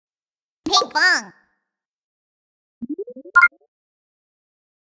Pinkfong.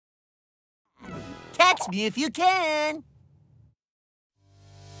 Catch me if you can.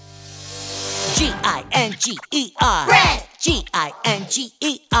 G-I-N-G-E-R. Bread.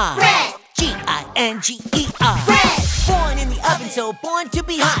 G-I-N-G-E-R. Bread. G-I-N-G-E-R. Bread. Born in the oven, so born to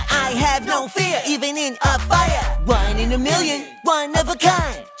be hot. I have no fear, even in a fire. 1 in a million, one of a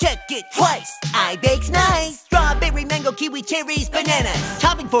kind. Check it twice, I bakes nice. Strawberry, mango, kiwi, cherries, bananas.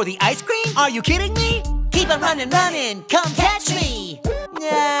 Topping for the ice cream? Are you kidding me? Keep on running, running, come catch me.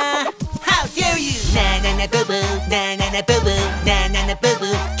 Nah, how dare you? Na-na-na boo-boo, na-na-na boo-boo, na-na-na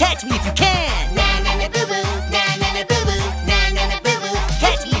boo-boo. Catch me if you can. Na-na-na boo-boo, na-na-na boo-boo, na-na-na boo-boo.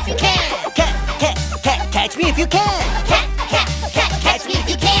 Catch me if you can. Catch me if you can. Catch me if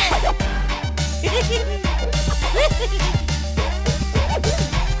you can.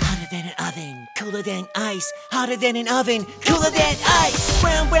 Hotter than an oven, cooler than ice. Hotter than an oven, cooler than ice.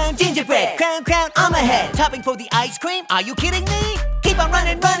 Brown, brown gingerbread, crown, crown on my head. Topping for the ice cream? Are you kidding me? Keep on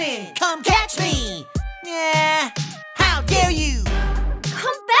running, running, come catch me. Yeah, how dare you?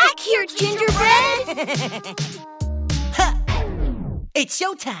 Come back here, Gingerbread. Ha! It's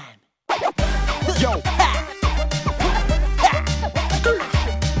showtime. Yo. Ha!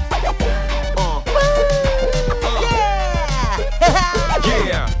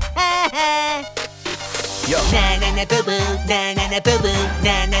 Yeah. Yo. Na-na-na boo-boo, na-na-na boo-boo,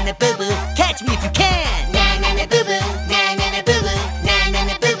 na-na-na boo-boo. Catch me if you can. Na-na-na boo-boo, na-na-na boo-boo,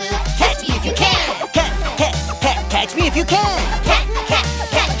 na-na-na boo-boo. Catch me if you can. Catch me if you can.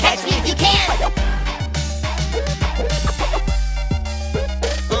 Catch me if you can.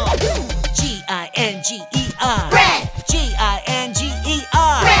 G-I-N-G-E-R. Bread.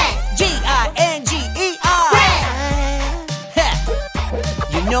 G-I-N-G-E-R. Bread. G-I-N-G-E-R. Ha!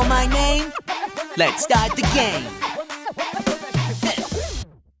 You know my name? Let's start the game.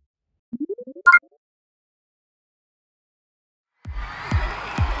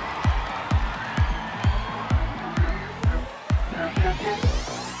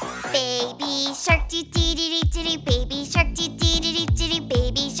 Baby shark doo doo doo doo doo. Baby shark doo doo doo doo doo.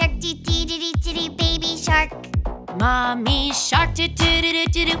 Baby shark doo doo doo doo doo. Baby shark. Mommy shark do do do do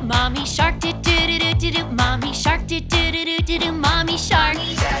do do. Mommy shark do do do do do do. Mommy shark do do do do do do. Mommy shark.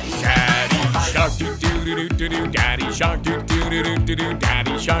 Daddy shark do do do do do. Daddy shark do do do do do.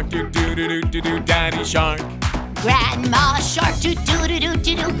 Daddy shark do do do do do. Daddy shark. Grandma shark do do do do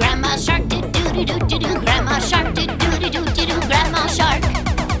do do. Grandma shark do do do do do do. Grandma shark do do do do do do. Grandma shark.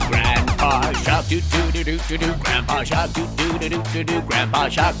 Grandpa shark do do do do do do. Grandpa shark do do do do do do. Grandpa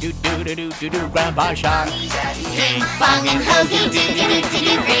shark do do do do do do. Grandpa shark. Pinkfong and Hoagie doo doo doo doo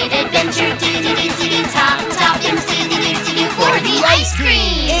doo. Great adventure doo doo doo doo doo. Top toppings doo doo doo doo doo. For the ice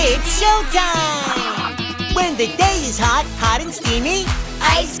cream. It's showtime! When the day is hot, hot and steamy.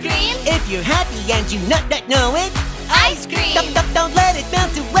 Ice cream. If you're happy and you not know it, Ice cream. don't let it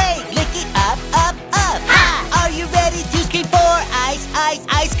melt away. Lick it up, up, up. Ha! Are you ready to scream for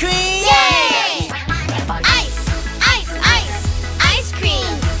ice cream? Yay! Ice, ice, ice, ice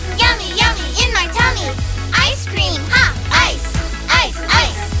cream. Yummy, yummy in my tummy. Ice cream, ha! Ice, ice,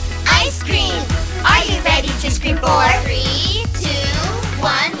 ice, ice cream. Are you ready to scream for 3, 2,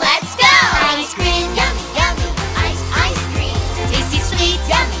 1, let's go! Ice cream, yummy, yummy. Ice, ice cream. Tasty, sweet,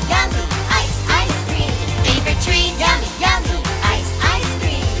 yummy, yummy. Ice, ice cream. Favorite treat, yummy, yummy. Ice, ice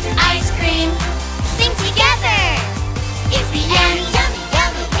cream. Ice cream. Sing together. It's the end. Yummy,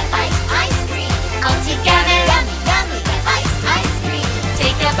 yummy. Ice, ice cream. All together. Yummy, yummy. Ice, ice cream.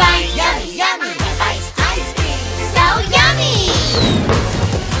 Take a bite. Yummy, yummy. Ice, ice cream. So yummy.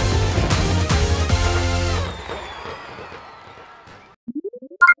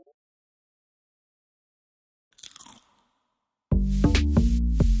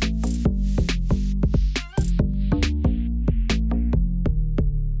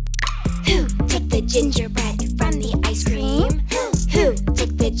 Who took the gingerbread from the ice cream? Who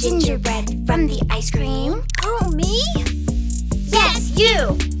took the gingerbread from the ice cream? Who, me? Yes,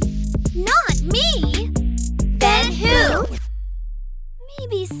 you! Not me! Then who?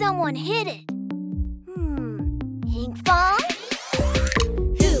 Maybe someone hid it. Pinkfong?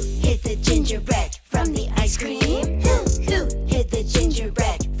 Who hid the gingerbread from the ice cream? Who hid the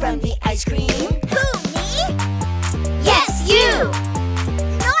gingerbread from the ice cream? Who, me? Yes, you!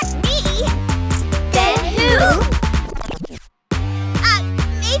 Not me! Then who?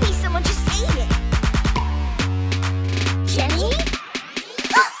 Maybe someone just ate it. Jenny?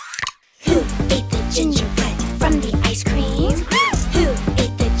 Who ate the gingerbread from the ice cream? Who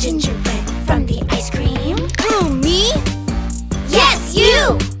ate the gingerbread from the ice cream? Who, me? Yes,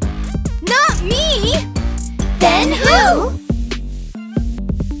 you! Not me!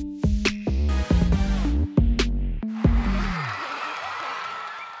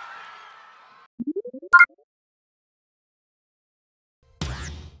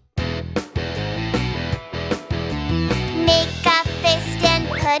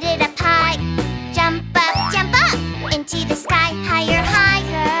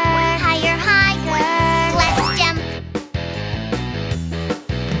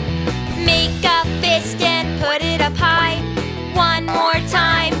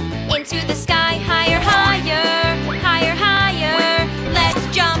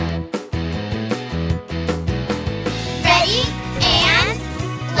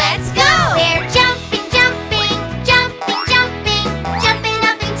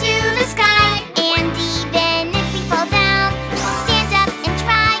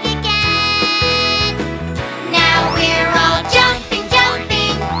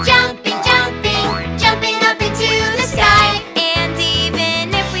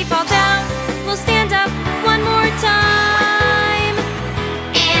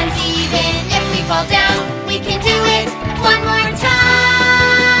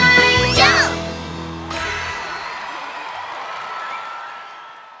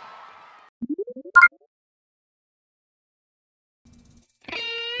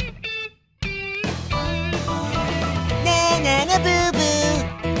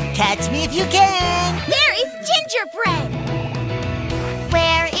 if you can. There is Gingerbread.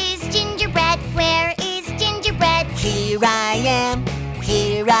 Where is Gingerbread? Where is Gingerbread? Here I am,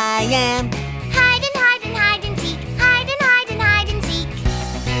 here I am. Hide and hide and hide and seek. Hide and hide and hide and seek.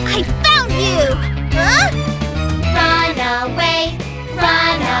 I found you! Huh? Run away,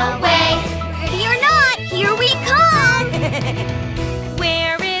 run away. Ready or not, here we come!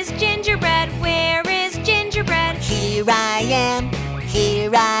 Where is Gingerbread? Where is Gingerbread? Here I am,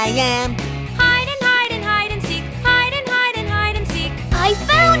 here I am. Hide and hide and hide and seek. Hide and hide and hide and seek. I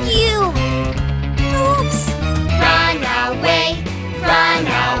found you! Oops! Run away, run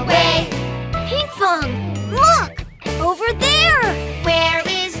away. Pinkfong, look! Over there! Where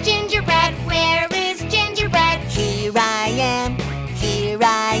is Gingerbread? Where is Gingerbread? Here I am, here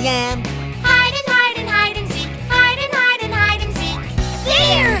I am. Hide and hide and hide and seek. Hide and hide and hide and seek.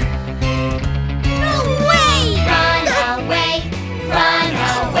 There! No way! Run away, run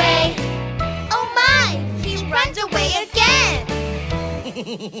away. Oh my! He runs away again!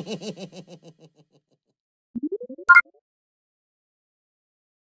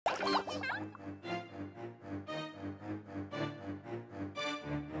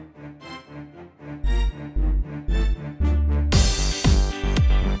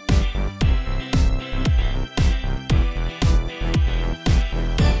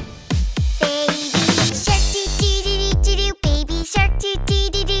 Baby shark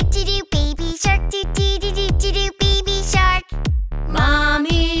doo-doo-doo-doo-doo, baby shark doo-doo-doo-doo-doo, baby shark.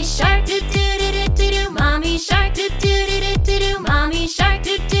 Mommy shark doo doo doo doo doo doo. Mommy shark doo doo doo doo doo doo. Mommy shark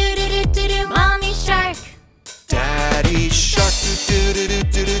doo doo doo doo doo doo. Mommy shark. Daddy shark doo doo doo doo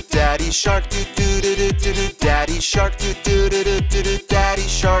doo doo. Daddy shark doo doo doo doo doo doo. Daddy shark doo doo doo doo doo doo. Daddy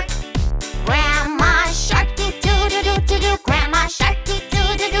shark. Grandma shark doo-doo-doo-doo-doo. Grandma shark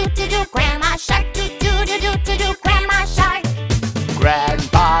doo-doo-doo-doo-doo. Grandma shark doo-doo-doo-doo-doo. Grandma shark.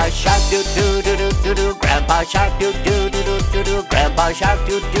 Grandpa shark doo doo doo doo doo doo. Grandpa shark doo doo doo doo doo doo. Grandpa shark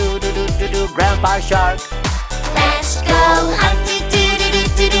doo doo doo doo doo doo. Grandpa shark. Let's go hunt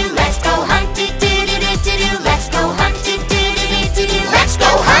doo-doo-doo-doo-doo. Let's go hunt doo-doo-doo-doo-doo. Let's go hunt doo-doo-doo-doo-doo. Let's go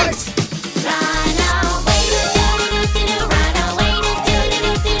hunt. Run away doo-doo-doo-doo-doo. Run away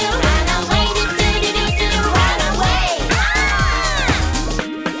doo-doo-doo-doo-doo. Run away doo-doo-doo-doo-doo. Run away.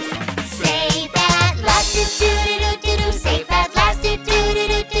 Save at last doo-doo-doo-doo-doo. Save at last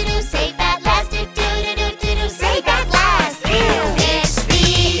doo-doo-doo-doo-doo. Save at last doo-doo-doo-doo-doo. Save at last. It's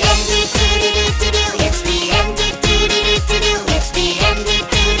the end doo-doo-doo-doo-doo. It's the end doo-doo-doo-doo-doo. It's the end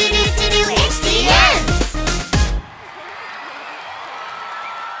doo-doo-doo-doo-doo. It's the end.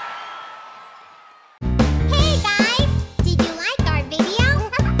 Hey guys, did you like our video?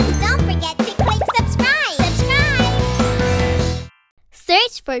 Don't forget to click subscribe.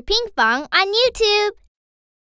 Search for Pinkfong on YouTube.